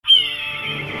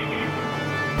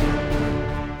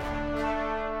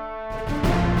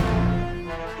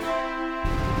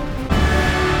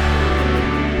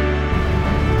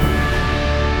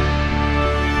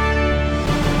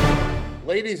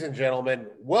Ladies and gentlemen,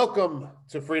 welcome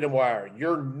to Freedom Wire,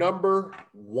 your number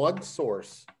one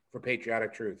source for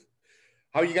patriotic truth.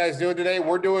 How are you guys doing today?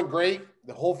 We're doing great.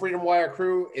 The whole Freedom Wire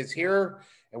crew is here,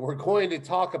 and we're going to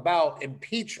talk about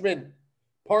impeachment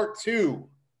part 2,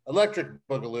 Electric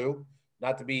Boogaloo,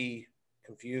 not to be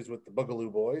confused with the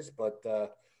Boogaloo Boys, but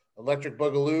Electric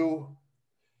Boogaloo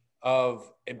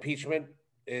of impeachment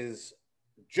is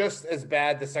just as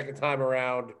bad the second time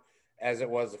around as it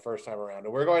was the first time around.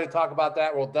 And we're going to talk about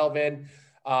that. We'll delve in.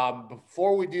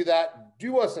 Before we do that,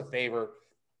 do us a favor.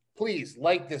 Please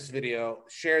like this video,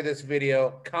 share this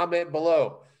video, comment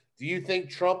below. Do you think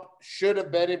Trump should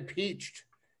have been impeached?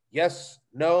 Yes,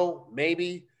 no,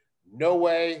 maybe, no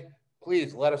way.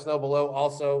 Please let us know below.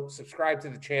 Also, subscribe to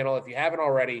the channel if you haven't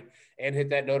already and hit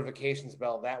that notifications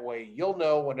bell. That way you'll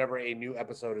know whenever a new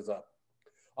episode is up.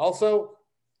 Also,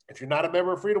 if you're not a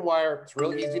member of Freedom Wire, it's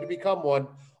really easy to become one.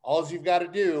 All you've got to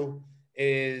do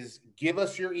is give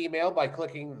us your email by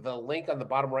clicking the link on the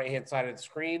bottom right-hand side of the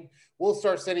screen. We'll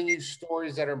start sending you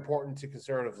stories that are important to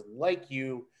conservatives like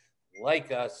you,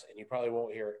 like us, and you probably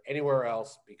won't hear anywhere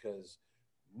else because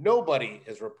nobody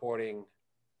is reporting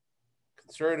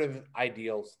conservative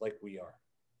ideals like we are.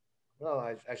 Well,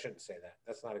 I shouldn't say that.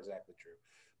 That's not exactly true.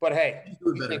 But hey,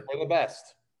 we think we're the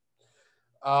best.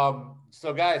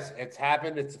 So guys, it's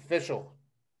happened. It's official.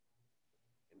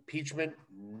 Impeachment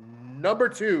number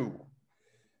 2.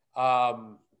 I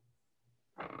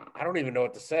don't even know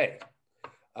what to say.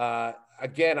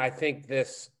 Again, I think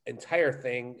this entire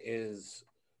thing is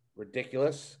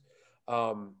ridiculous.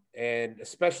 And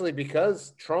especially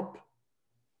because Trump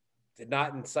did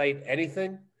not incite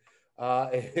anything.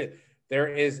 There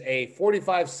is a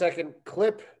 45-second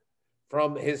clip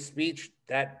from his speech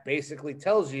that basically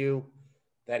tells you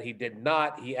that he did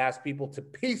not. He asked people to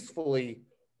peacefully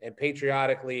and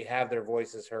patriotically have their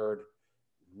voices heard,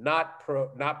 not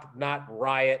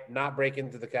riot, not break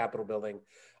into the Capitol building.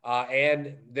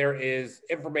 And there is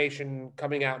information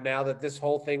coming out now that this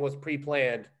whole thing was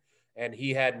pre-planned and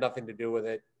he had nothing to do with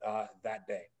it that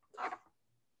day.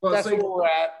 Well, that's where we're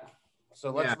at. So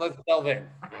let's delve in.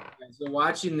 So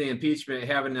watching the impeachment,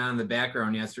 having it on the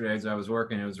background yesterday as I was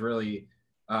working, it was really,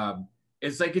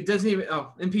 it's like it doesn't even,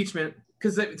 impeachment,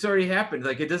 because it's already happened.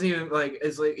 Like it doesn't even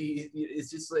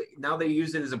it's just like now they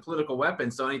use it as a political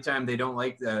weapon. So anytime they don't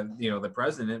like the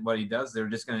president, what he does, they're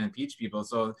just going to impeach people.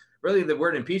 So really the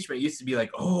word impeachment used to be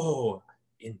like, oh,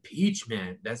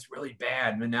 impeachment, that's really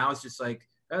bad. But now it's just like,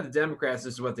 the Democrats,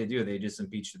 this is what they do. They just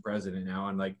impeach the president now,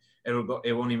 and like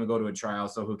it won't even go to a trial.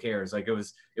 So who cares? Like it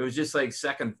was just like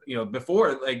second,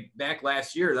 before, like back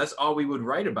last year, that's all we would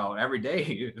write about every day.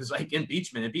 It was like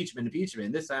impeachment.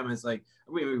 And this time it's like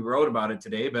we wrote about it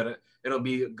today, but it'll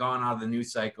be gone out of the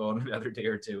news cycle in another day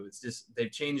or two. It's just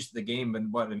they've changed the game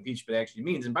and what impeachment actually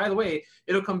means. And by the way,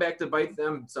 it'll come back to bite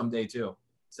them someday too,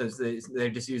 since they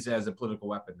just use it as a political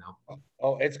weapon now.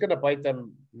 Oh, it's going to bite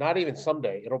them. Not even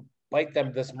someday. It'll bite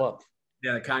them this month.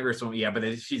 Yeah, the Congress won't. Yeah, but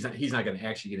he's not going to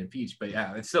actually get impeached. But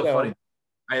yeah, it's still funny.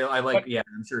 I like. But,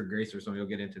 I'm sure Grace or somebody will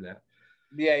get into that.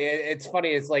 Yeah, it's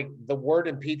funny. It's like the word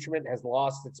impeachment has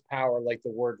lost its power, like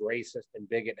the word racist and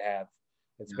bigot have.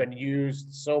 It's been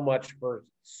used so much for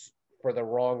the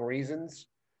wrong reasons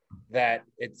that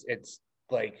it's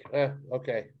like,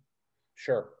 okay,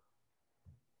 sure.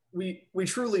 We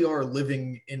truly are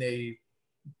living in a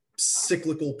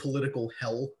cyclical political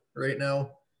hell right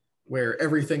now, where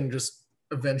everything just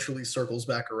eventually circles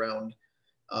back around.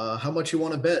 How much you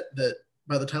want to bet that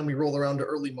by the time we roll around to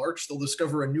early March, they'll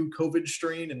discover a new COVID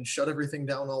strain and shut everything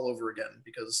down all over again,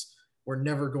 because we're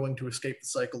never going to escape the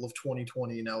cycle of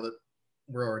 2020 now that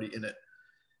we're already in it.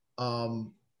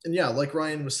 And yeah, like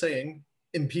Ryan was saying,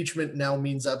 impeachment now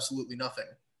means absolutely nothing.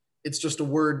 It's just a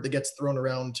word that gets thrown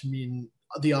around to mean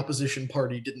the opposition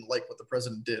party didn't like what the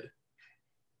president did.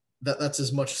 That's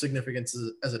as much significance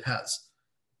as it has.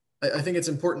 I think it's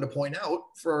important to point out,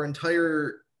 for our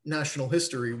entire national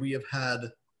history, we have had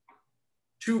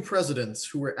 2 presidents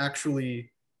who were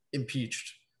actually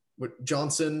impeached, with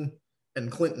Johnson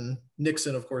and Clinton.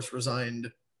 Nixon, of course,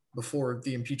 resigned before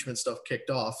the impeachment stuff kicked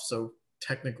off, so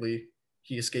technically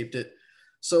he escaped it.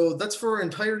 So that's for our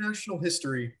entire national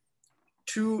history,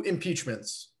 2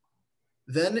 impeachments.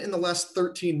 Then in the last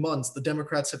 13 months, the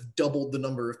Democrats have doubled the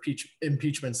number of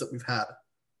impeachments that we've had.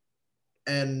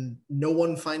 And no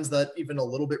one finds that even a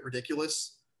little bit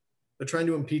ridiculous. They're trying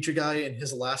to impeach a guy in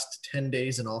his last 10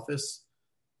 days in office.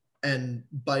 And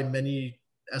by many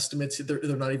estimates, they're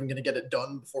not even going to get it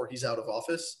done before he's out of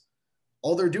office.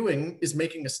 All they're doing is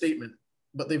making a statement,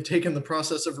 but they've taken the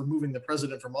process of removing the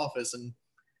president from office and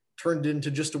turned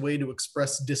into just a way to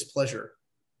express displeasure.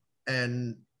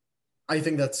 And I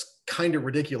think that's kind of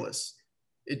ridiculous.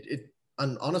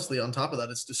 and honestly, on top of that,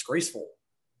 it's disgraceful.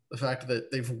 The fact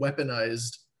that they've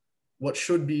weaponized what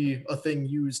should be a thing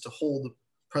used to hold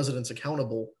presidents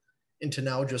accountable into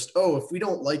now just, oh, if we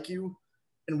don't like you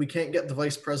and we can't get the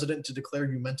vice president to declare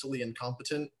you mentally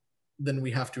incompetent, then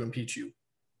we have to impeach you.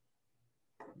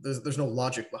 There's no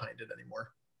logic behind it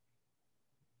anymore.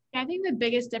 I think the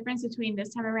biggest difference between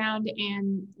this time around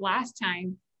and last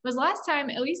time was last time,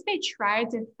 at least they tried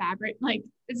to fabricate, like,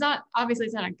 it's not a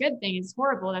good thing. It's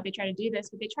horrible that they try to do this,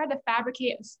 but they tried to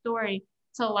fabricate a story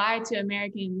to lie to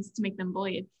Americans to make them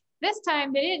believe. This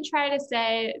time, they didn't try to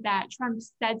say that Trump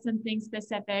said something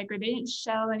specific, or they didn't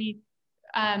show any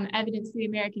evidence to the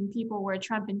American people where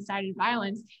Trump incited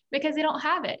violence, because they don't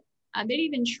have it. They didn't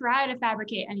even try to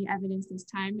fabricate any evidence this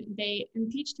time. They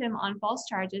impeached him on false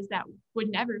charges that would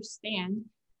never stand.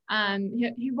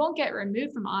 He won't get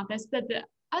removed from office, but the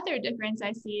other difference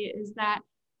I see is that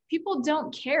people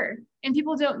don't care, and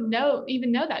people don't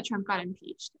even know that Trump got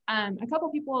impeached. A couple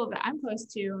people that I'm close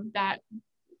to that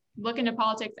look into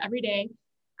politics every day,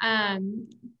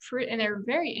 and they're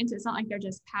very into, it's not like they're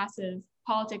just passive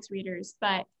politics readers,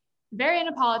 but very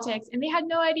into politics, and they had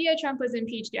no idea Trump was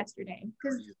impeached yesterday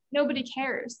because nobody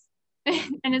cares.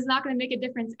 And it's not going to make a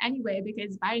difference anyway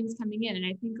because Biden's coming in. And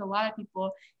I think a lot of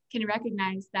people can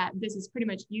recognize that this is pretty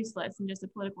much useless and just a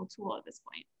political tool at this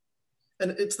point.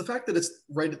 And it's the fact that it's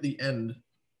right at the end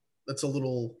that's a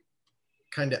little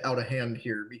kind of out of hand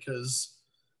here, because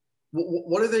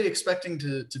what are they expecting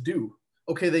to do?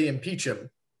 Okay, they impeach him.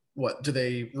 What, do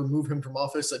they remove him from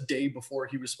office a day before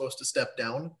he was supposed to step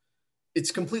down?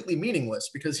 It's completely meaningless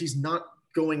because he's not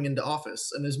going into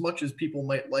office. And as much as people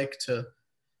might like to,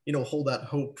 hold that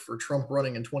hope for Trump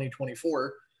running in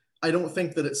 2024, I don't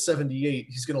think that at 78,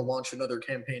 he's going to launch another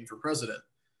campaign for president.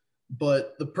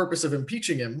 But the purpose of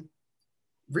impeaching him,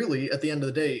 really, at the end of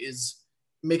the day, is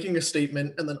making a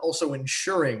statement and then also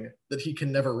ensuring that he can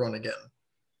never run again.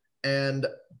 And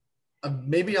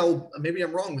maybe I'm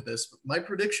wrong with this, but my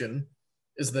prediction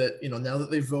is that, now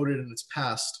that they've voted and it's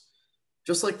passed,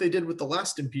 just like they did with the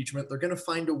last impeachment, they're going to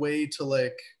find a way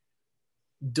to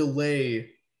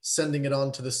delay sending it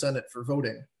on to the Senate for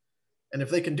voting. And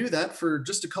if they can do that for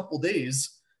just a couple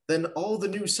days, then all the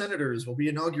new senators will be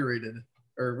inaugurated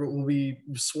or will be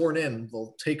sworn in,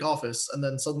 they'll take office, and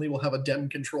then suddenly we'll have a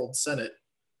Dem-controlled Senate,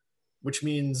 which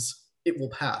means it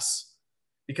will pass.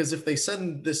 Because if they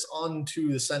send this on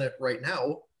to the Senate right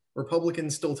now,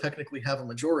 Republicans still technically have a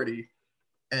majority,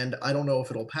 and I don't know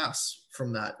if it'll pass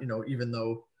from that, even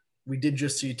though we did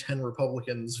just see 10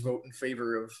 Republicans vote in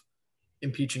favor of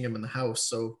impeaching him in the House,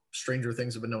 so stranger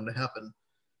things have been known to happen.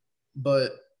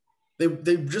 But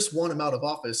they just want him out of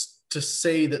office to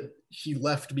say that he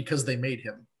left because they made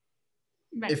him.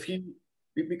 Right.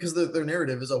 Because their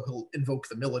narrative is, oh, he'll invoke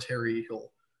the military,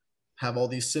 he'll have all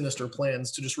these sinister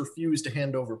plans to just refuse to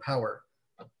hand over power.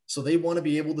 So they want to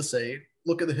be able to say,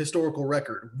 look at the historical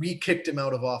record. We kicked him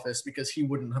out of office because he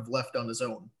wouldn't have left on his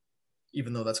own,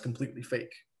 even though that's completely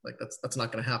fake. That's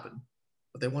not going to happen.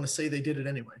 But they want to say they did it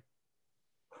anyway.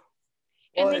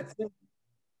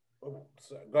 Well,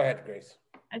 go ahead, Grace.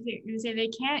 I was going to say they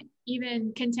can't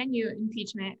even continue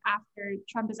impeachment after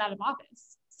Trump is out of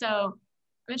office. So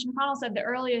Mitch McConnell said the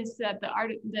earliest that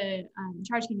the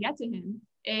charge can get to him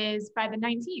is by the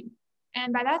 19th.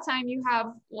 And by that time, you have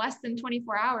less than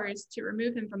 24 hours to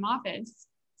remove him from office.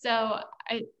 So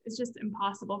it's just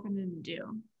impossible for them to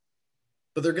do.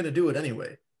 But they're going to do it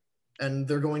anyway. And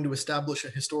they're going to establish a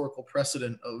historical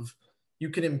precedent of you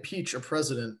can impeach a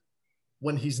president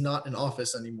when he's not in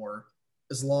office anymore,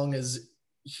 as long as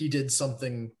he did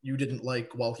something you didn't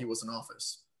like while he was in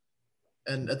office.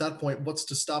 And at that point, what's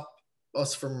to stop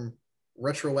us from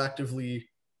retroactively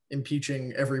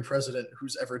impeaching every president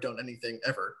who's ever done anything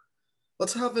ever?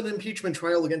 Let's have an impeachment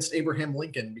trial against Abraham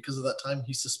Lincoln because of that time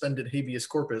he suspended habeas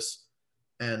corpus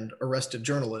and arrested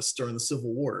journalists during the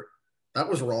Civil War. That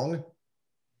was wrong.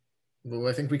 Well,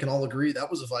 I think we can all agree that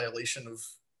was a violation of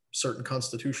certain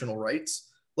constitutional rights.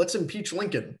 Let's impeach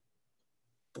Lincoln.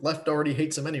 The left already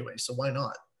hates him anyway, so why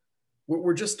not?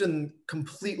 We're just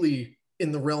completely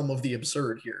in the realm of the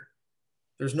absurd here.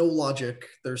 There's no logic.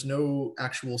 There's no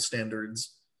actual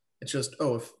standards. It's just,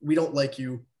 oh, if we don't like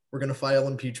you, we're going to file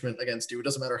impeachment against you. It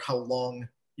doesn't matter how long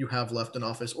you have left in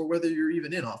office or whether you're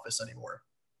even in office anymore.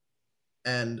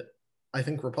 And I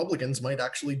think Republicans might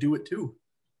actually do it too.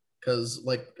 Because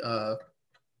the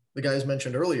guys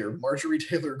mentioned earlier, Marjorie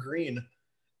Taylor Greene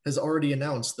has already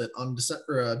announced that on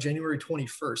January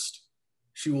 21st,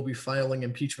 she will be filing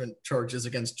impeachment charges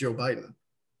against Joe Biden.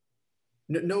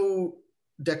 No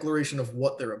declaration of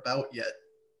what they're about yet,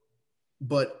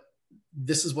 but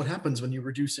this is what happens when you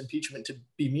reduce impeachment to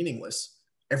be meaningless.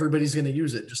 everybody's going to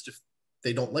use it just if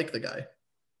they don't like the guy.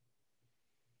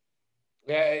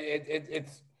 Yeah,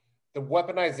 it's the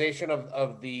weaponization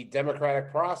of the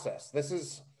democratic process. This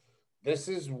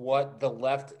is what the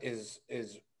left is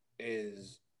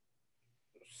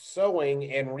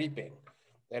sowing and reaping,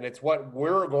 and it's what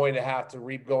we're going to have to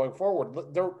reap going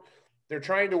forward. They're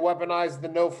trying to weaponize the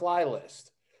no-fly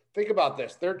list. Think about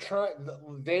this. The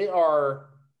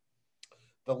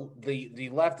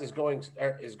left is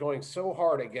going so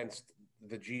hard against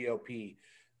the GOP.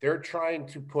 They're trying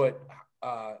to put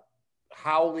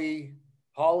Hawley,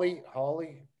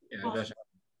 Yeah,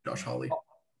 Josh Hawley,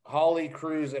 Hawley,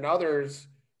 Cruz, and others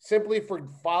simply for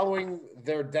following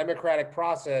their democratic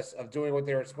process of doing what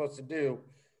they were supposed to do.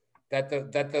 That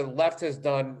the left has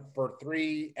done for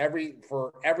every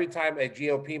time a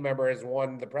GOP member has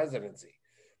won the presidency.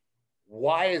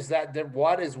 Why is that?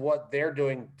 What is what they're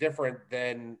doing different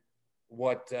than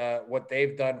what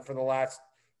they've done for the last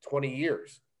 20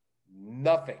 years?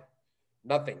 Nothing.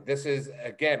 This is,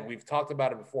 again, we've talked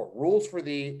about it before. Rules for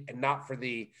thee and not for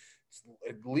thee,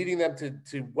 leading them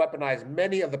to weaponize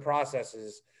many of the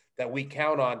processes that we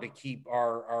count on to keep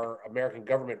our American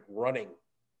government running.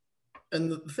 And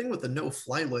the thing with the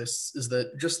no-fly lists is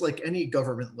that just like any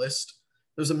government list,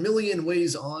 there's a million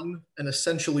ways on and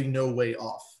essentially no way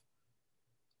off.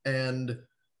 And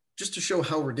just to show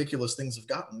how ridiculous things have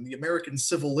gotten, the American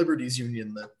Civil Liberties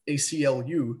Union, the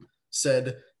ACLU,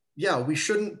 said, yeah, we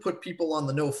shouldn't put people on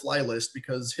the no-fly list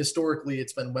because historically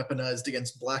it's been weaponized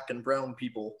against Black and brown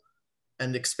people,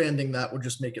 and expanding that would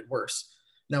just make it worse.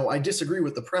 Now, I disagree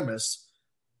with the premise,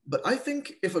 but I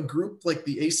think if a group like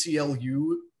the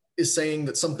ACLU is saying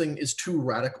that something is too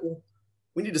radical,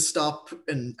 we need to stop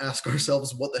and ask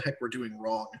ourselves what the heck we're doing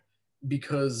wrong,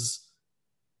 because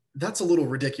that's a little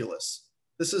ridiculous.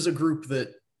 This is a group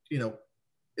that,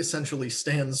 essentially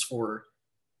stands for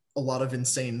a lot of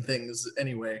insane things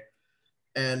anyway.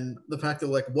 And the fact that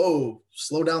like, whoa,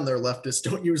 slow down there, leftists,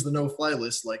 don't use the no-fly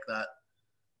list like that.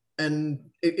 And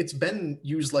it's been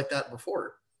used like that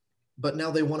before. But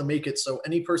now they want to make it so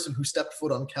any person who stepped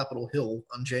foot on Capitol Hill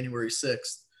on January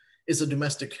 6th is a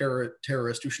domestic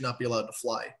terrorist who should not be allowed to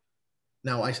fly.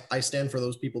 Now, I stand for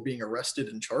those people being arrested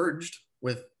and charged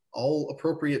with all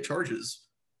appropriate charges.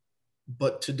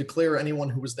 But to declare anyone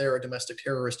who was there a domestic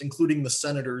terrorist, including the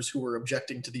senators who were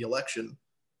objecting to the election,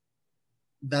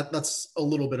 that's a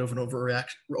little bit of an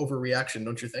overreaction,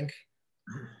 don't you think?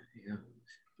 Yeah.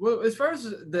 Well, as far as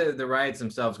the riots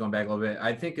themselves, going back a little bit,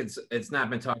 I think it's not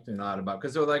been talked a lot about,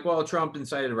 because they're like, well, Trump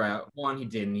incited a riot. One, he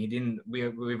didn't.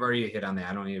 We've already hit on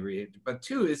that. I don't need to read it. But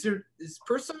two, is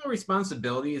personal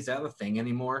responsibility, is that a thing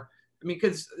anymore? I mean,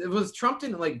 because Trump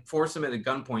didn't like force him at a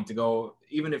gunpoint to go,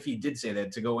 even if he did say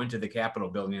that, to go into the Capitol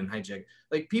building and hijack.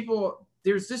 Like people,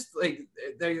 there's just like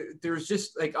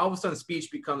all of a sudden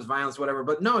speech becomes violence, whatever.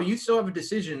 But no, you still have a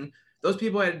decision. Those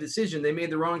people had a decision. They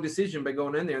made the wrong decision by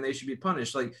going in there, and they should be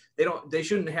punished. Like they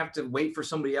shouldn't have to wait for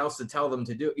somebody else to tell them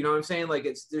to do it. You know what I'm saying? Like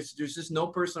there's just no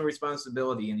personal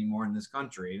responsibility anymore in this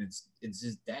country, and it's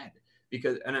just dead.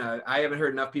 Because I haven't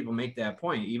heard enough people make that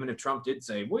point. Even if Trump did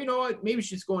say, well, you know what, maybe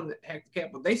she's going to hack the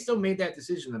Capitol, they still made that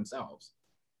decision themselves.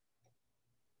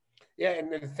 Yeah,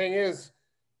 and the thing is,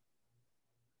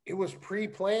 it was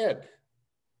pre-planned.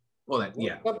 Well,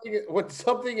 when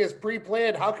something is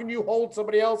pre-planned, how can you hold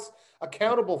somebody else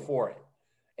accountable for it?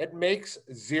 It makes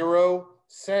zero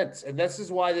sense, and this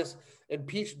is why this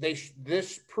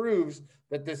proves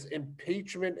that this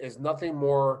impeachment is nothing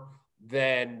more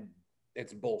than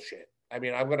it's bullshit. I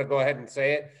mean, I'm going to go ahead and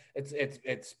say it.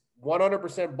 It's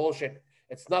 100% bullshit.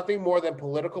 It's nothing more than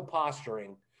political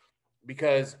posturing,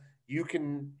 because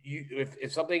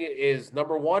if something is,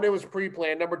 number one, it was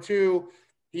pre-planned. Number two,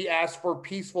 he asked for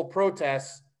peaceful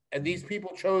protests, and these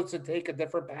people chose to take a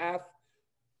different path.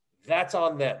 That's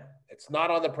on them. It's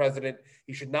not on the president.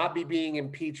 He should not be being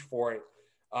impeached for it,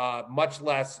 much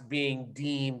less being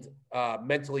deemed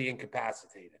mentally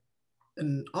incapacitated.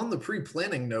 And on the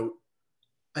pre-planning note,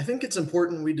 I think it's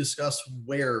important we discuss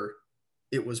where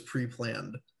it was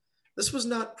pre-planned. This was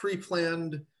not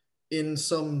pre-planned in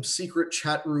some secret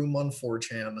chat room on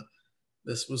 4chan.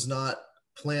 This was not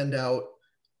planned out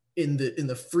in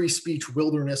the free speech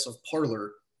wilderness of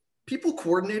Parler. People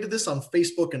coordinated this on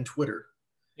Facebook and Twitter.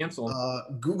 Cancel.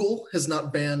 Google has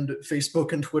not banned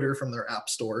Facebook and Twitter from their app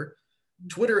store.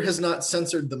 Twitter has not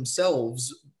censored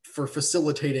themselves for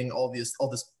facilitating all this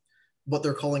what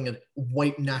they're calling a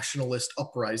white nationalist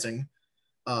uprising.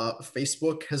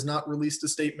 Facebook has not released a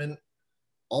statement.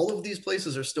 All of these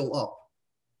places are still up.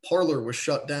 Parler was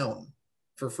shut down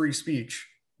for free speech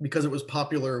because it was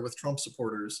popular with Trump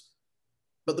supporters.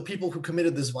 But the people who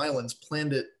committed this violence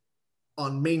planned it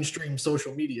on mainstream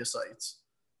social media sites.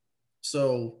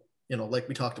 So, like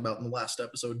we talked about in the last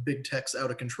episode, big tech's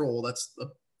out of control. That's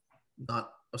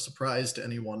not a surprise to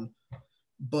anyone.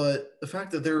 But the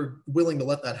fact that they're willing to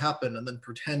let that happen and then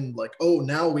pretend like, oh,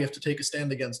 now we have to take a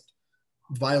stand against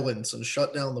violence and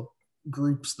shut down the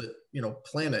groups that,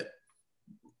 plan it,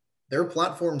 their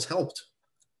platforms helped.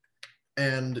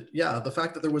 And yeah, the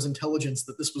fact that there was intelligence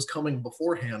that this was coming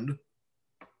beforehand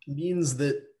means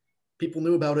that people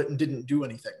knew about it and didn't do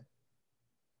anything.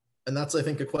 And that's, I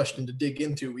think, a question to dig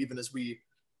into even as we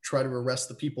try to arrest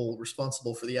the people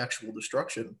responsible for the actual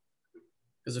destruction.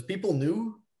 Because if people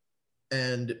knew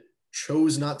and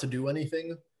chose not to do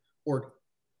anything or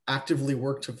actively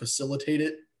work to facilitate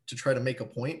it to try to make a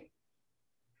point,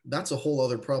 that's a whole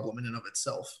other problem in and of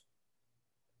itself.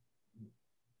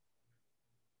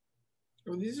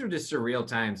 Well, these are just surreal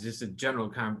times, just a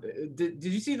general did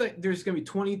you see that there's going to be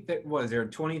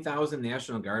 20,000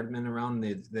 National Guardmen around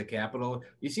the Capitol?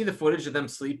 You see the footage of them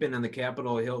sleeping on the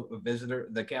Capitol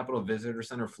Visitor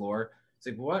Center floor. It's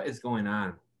like, what is going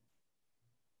on?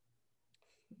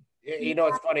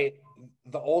 It's funny.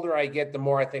 The older I get, the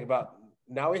more I think about,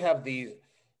 now we have these,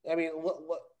 I mean,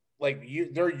 like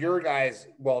they're your guys.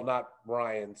 Well, not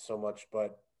Ryan so much,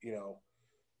 but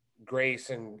Grace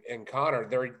and Connor,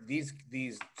 they're these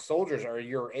soldiers are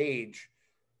your age.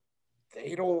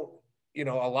 They don't, a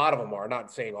lot of them are,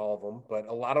 not saying all of them, but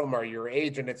a lot of them are your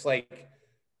age. And it's like,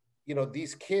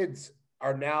 these kids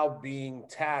are now being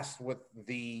tasked with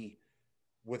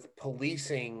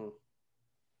policing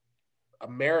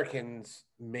Americans,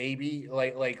 maybe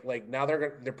like now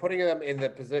they're putting them in the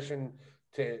position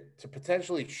to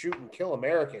potentially shoot and kill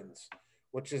Americans,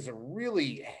 which is a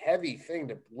really heavy thing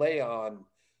to lay on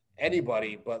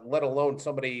anybody, but let alone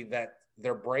somebody that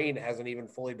their brain hasn't even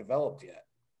fully developed yet.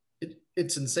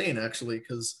 It's insane, actually,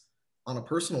 because on a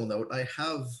personal note, I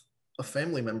have a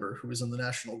family member who is in the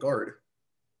National Guard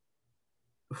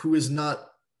who is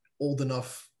not old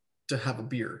enough to have a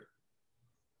beer.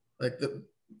 Like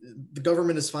the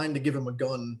government is fine to give him a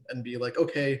gun and be like,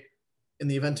 okay, in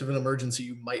the event of an emergency,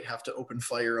 you might have to open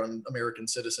fire on American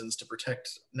citizens to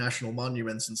protect national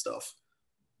monuments and stuff.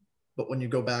 But when you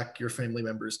go back, your family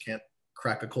members can't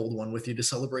crack a cold one with you to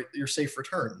celebrate your safe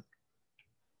return.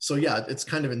 So yeah, it's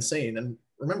kind of insane. And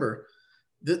remember,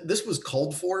 this was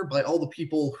called for by all the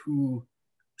people who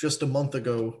just a month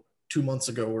ago, 2 months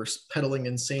ago, were peddling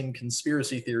insane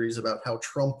conspiracy theories about how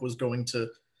Trump was going to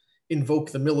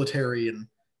invoke the military and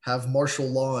have martial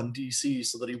law in DC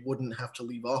so that he wouldn't have to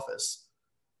leave office.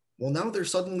 Well, now they're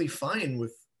suddenly fine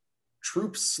with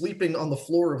troops sleeping on the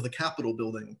floor of the Capitol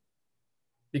building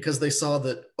because they saw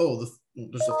that,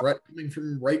 there's a threat coming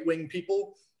from right-wing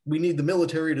people. We need the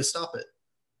military to stop it.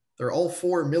 They're all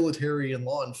for military and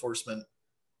law enforcement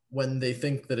when they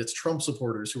think that it's Trump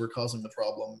supporters who are causing the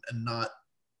problem and not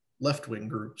left-wing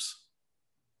groups.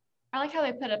 I like how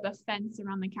they put up a fence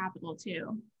around the Capitol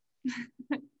too.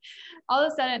 All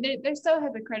of a sudden, they're so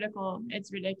hypocritical.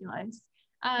 It's ridiculous.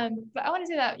 But I want to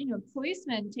say that,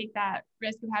 policemen take that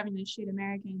risk of having to shoot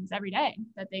Americans every day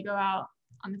that they go out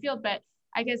on the field. But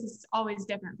I guess it's always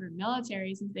different for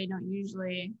military since they don't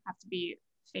usually have to be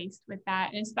faced with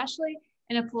that. And especially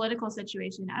in a political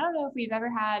situation. I don't know if we've ever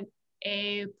had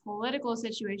a political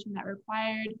situation that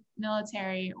required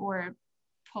military or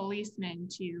policemen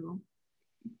to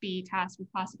be tasked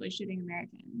with possibly shooting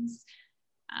Americans.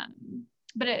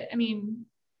 But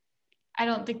I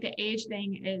don't think the age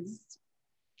thing is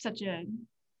such a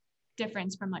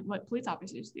difference from like what police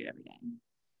officers do every day.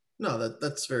 No,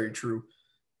 that's very true.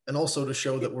 And also to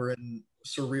show that we're in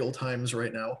surreal times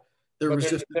right now.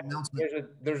 There's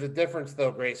a difference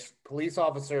though, Grace. Police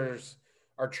officers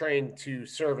are trained to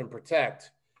serve and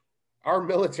protect. Our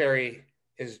military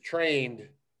is trained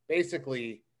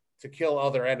basically to kill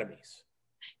other enemies.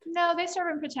 No, they serve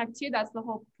and protect too. That's the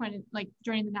whole point of like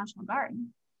joining the National Guard.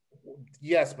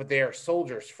 Yes, but they are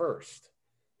soldiers first.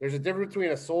 There's a difference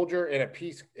between a soldier and a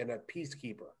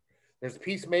peacekeeper. There's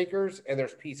peacemakers and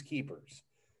there's peacekeepers.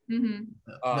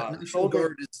 Mm-hmm. National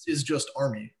Guard is just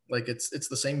army. Like it's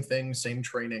the same thing, same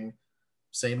training,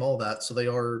 same all that. So they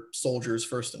are soldiers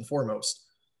first and foremost.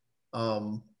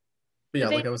 But yeah,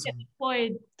 like I was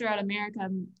deployed throughout America,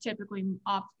 typically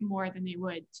off more than they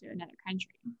would to another country.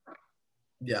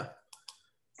 Yeah.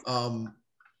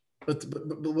 But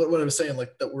what I was saying,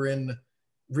 like that we're in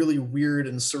really weird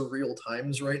and surreal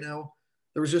times right now.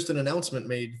 There was just an announcement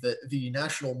made that the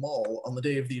National Mall on the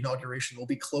day of the inauguration will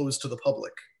be closed to the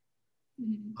public.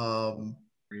 Mm-hmm.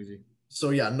 Crazy. So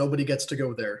yeah, nobody gets to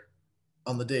go there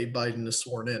on the day Biden is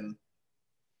sworn in.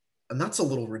 And that's a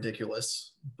little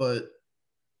ridiculous, but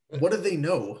what do they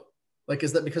know? Like,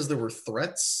 is that because there were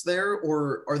threats there,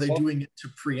 or are they doing it to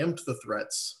preempt the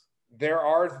threats? There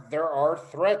are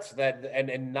threats that,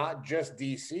 and not just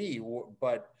DC,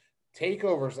 but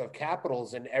takeovers of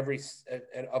capitals in every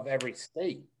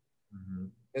state. Mm-hmm.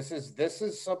 This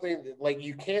is something that, like,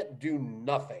 you can't do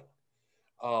nothing.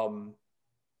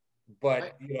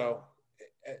 But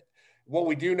what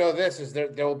we do know this is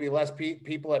there will be less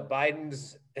people at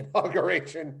Biden's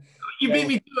inauguration. You beat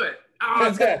me to it.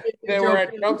 Oh, they were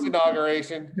at Trump's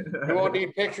inauguration. We won't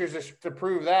need pictures to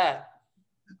prove that.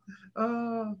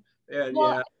 Well,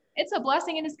 it's a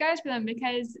blessing in disguise for them,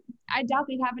 because I doubt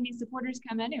they'd have any supporters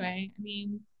come anyway. I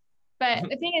mean, but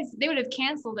the thing is, they would have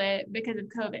canceled it because of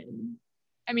COVID.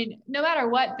 I mean, no matter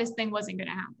what, this thing wasn't going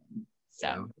to happen.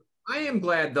 So I am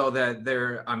glad, though,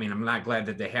 that I'm not glad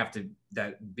that they have to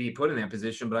be put in that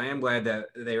position, but I am glad that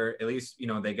they're at least,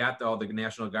 they got all the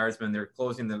National Guardsmen. They're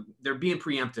they're being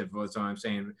preemptive, was what I'm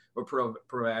saying, or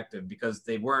proactive, because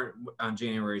they weren't on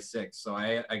January 6th. So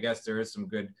I guess there is some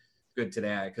good to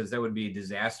that, because that would be a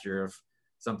disaster if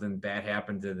something bad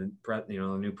happened to the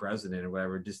new president or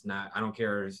whatever. I don't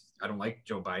care. I don't like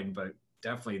Joe Biden, but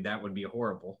definitely that would be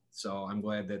horrible. So I'm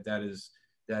glad that is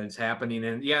happening.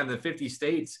 And in the 50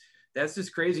 states, that's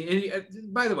just crazy.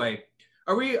 And by the way,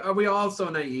 are we all so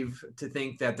naive to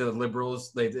think that the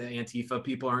liberals, the Antifa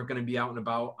people, aren't going to be out and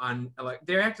about on, like,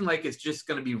 they're acting like it's just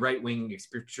going to be right-wing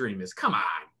extremists? Come on.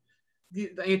 The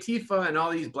Antifa and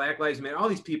all these Black Lives Matter, all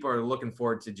these people are looking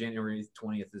forward to January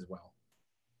 20th as well.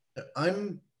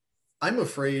 I'm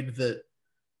afraid that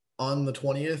on the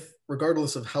 20th,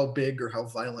 regardless of how big or how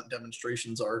violent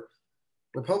demonstrations are,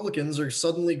 Republicans are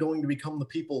suddenly going to become the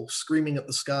people screaming at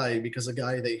the sky because a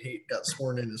guy they hate got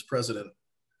sworn in as president.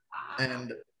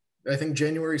 And I think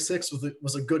January 6th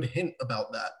was a good hint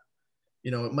about that.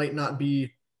 It might not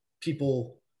be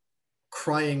people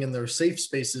crying in their safe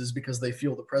spaces because they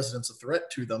feel the president's a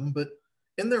threat to them, but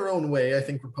in their own way, I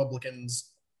think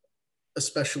Republicans,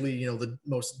 especially, the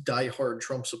most diehard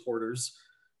Trump supporters,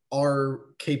 are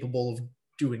capable of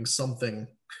doing something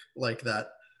like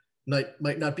that.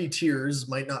 Might not be tears,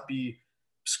 might not be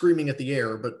screaming at the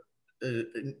air, but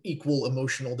an equal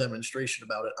emotional demonstration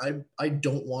about it. I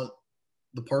don't want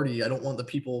the party, I don't want the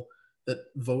people that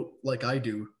vote like I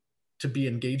do to be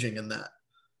engaging in that.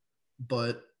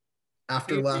 But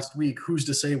after last week, who's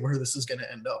to say where this is going to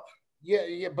end up?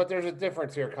 Yeah, but there's a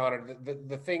difference here, Connor.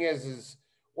 The thing is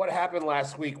what happened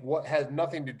last week, what has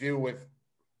nothing to do with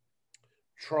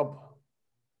Trump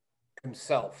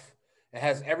himself. It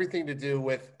has everything to do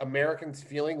with Americans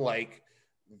feeling like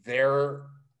their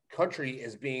country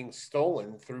is being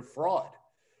stolen through fraud.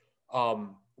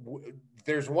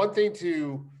 There's one thing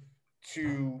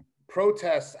to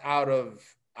protest out of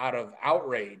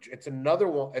outrage. It's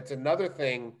another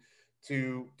thing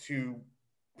to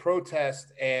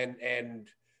protest and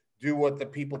do what the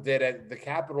people did at the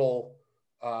Capitol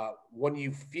when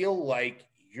you feel like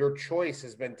your choice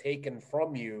has been taken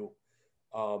from you.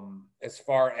 As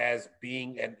far as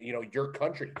being, and your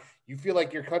country, you feel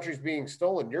like your country's being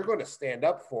stolen, you're going to stand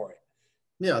up for it.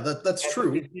 Yeah, that's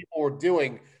true. What people are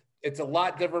doing. It's a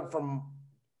lot different from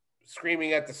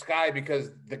screaming at the sky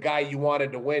because the guy you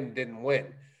wanted to win didn't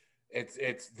win.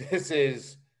 This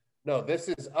is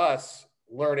us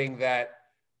learning that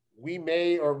we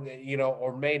may or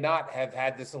may not have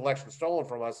had this election stolen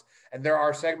from us, and there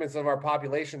are segments of our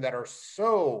population that are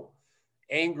so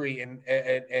angry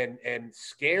and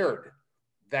scared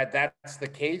that that's the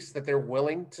case, that they're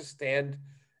willing to stand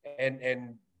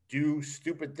and do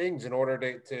stupid things in order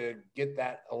to get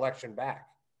that election back.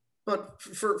 But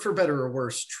for better or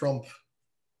worse, Trump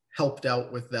helped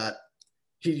out with that.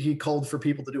 He called for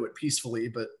people to do it peacefully,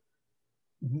 but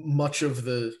much of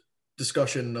the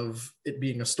discussion of it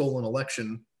being a stolen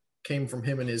election came from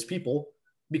him and his people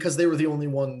because they were the only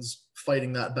ones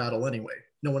fighting that battle anyway.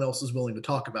 No one else was willing to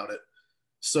talk about it.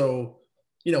 So,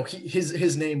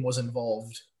 his name was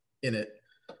involved in it,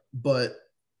 but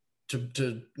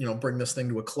to bring this thing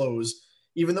to a close,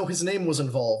 even though his name was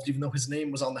involved, even though his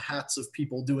name was on the hats of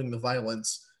people doing the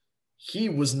violence, he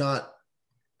was not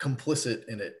complicit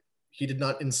in it. He did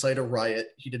not incite a riot.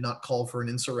 He did not call for an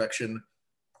insurrection.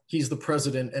 He's the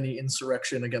president. Any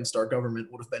insurrection against our government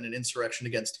would have been an insurrection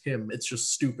against him. It's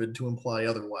just stupid to imply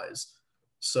otherwise.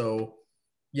 So,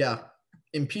 yeah,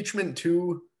 impeachment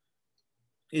 2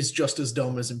 is just as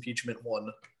dumb as impeachment 1.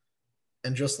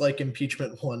 And just like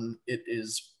impeachment 1, it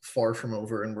is far from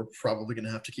over, and we're probably going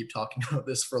to have to keep talking about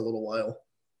this for a little while.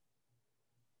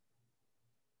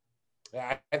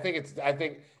 I think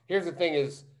here's the thing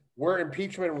is, where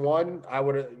impeachment 1,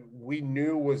 we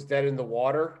knew was dead in the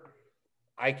water.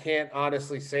 I can't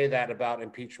honestly say that about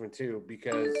impeachment 2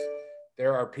 because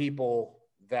there are people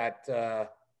that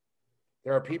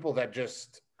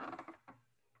just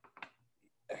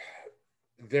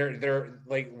they're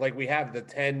like we have the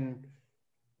 10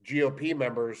 GOP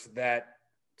members that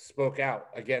spoke out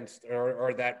against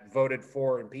or that voted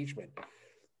for impeachment.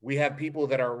 We have people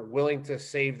that are willing to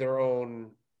save their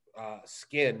own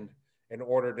skin in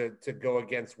order to go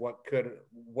against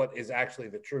what is actually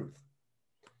the truth.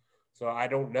 So I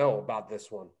don't know about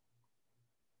this one.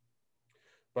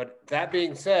 But that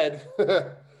being said,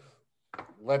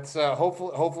 let's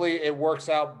hopefully it works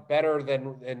out better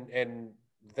than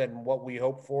what we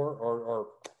hope for, or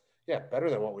better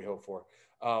than what we hope for.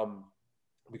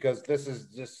 Because this is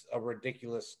just a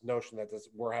ridiculous notion that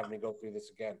we're having to go through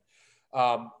this again.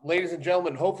 Ladies and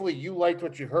gentlemen, hopefully you liked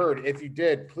what you heard. If you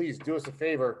did, please do us a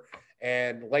favor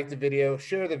and like the video,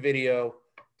 share the video,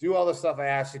 do all the stuff I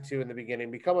asked you to in the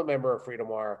beginning, become a member of Freedom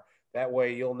Wire. That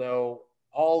way you'll know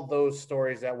all those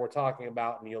stories that we're talking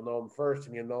about, and you'll know them first,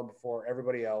 and you'll know them before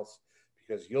everybody else,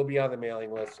 because you'll be on the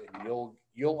mailing list, and you'll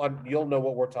know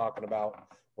what we're talking about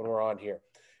when we're on here.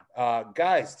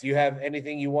 Guys, do you have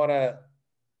anything you want to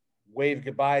wave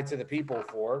goodbye to the people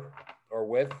for, or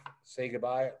with? Say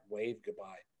goodbye, wave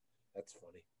goodbye. That's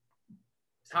funny.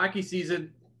 It's hockey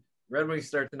season. Red Wings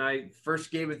start tonight.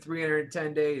 First game in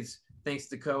 310 days, thanks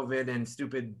to COVID and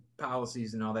stupid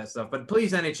policies and all that stuff. But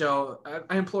please, NHL,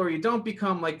 I implore you, don't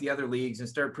become like the other leagues and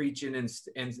start preaching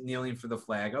and kneeling for the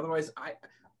flag. Otherwise,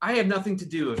 I have nothing to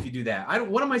do if you do that.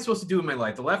 What am I supposed to do in my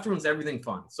life? The left ruins everything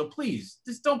fun. So please,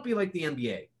 just don't be like the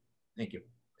NBA. Thank you.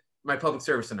 My public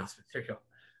service announcement. There you go.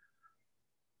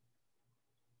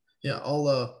 Yeah,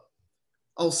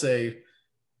 I'll say,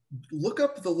 look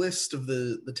up the list of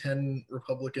the 10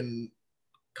 Republican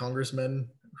congressmen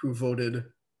who voted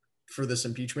for this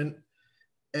impeachment.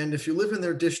 And if you live in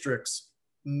their districts,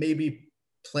 maybe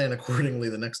plan accordingly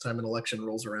the next time an election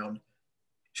rolls around.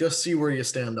 Just see where you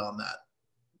stand on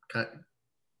that.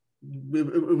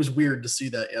 It was weird to see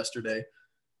that yesterday.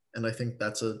 And I think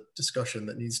that's a discussion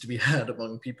that needs to be had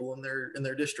among people in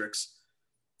their districts.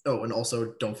 Oh, and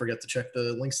also don't forget to check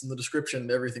the links in the description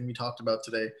to everything we talked about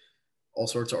today. All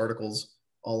sorts of articles,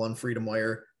 all on Freedom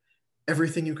Wire.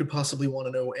 Everything you could possibly want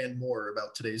to know and more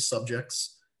about today's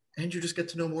subjects. And you just get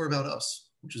to know more about us,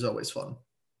 which is always fun.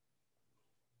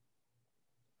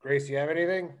 Grace, you have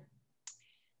anything?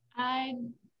 I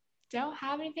don't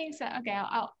have anything. So okay,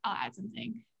 I'll add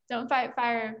something. Don't fight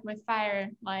fire with fire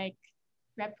like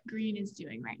Rep Green is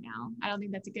doing right now. I don't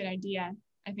think that's a good idea.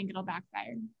 I think it'll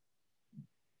backfire.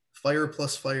 Fire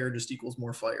plus fire just equals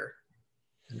more fire.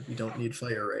 And we don't need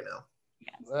fire right now.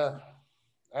 Yes.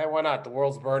 Why not? The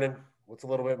world's burning. What's a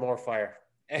little bit more fire?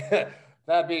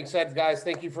 That being said, guys,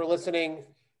 thank you for listening.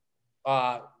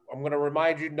 I'm going to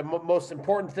remind you the most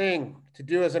important thing to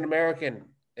do as an American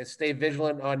is stay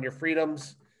vigilant on your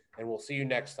freedoms, and we'll see you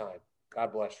next time.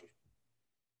 God bless you.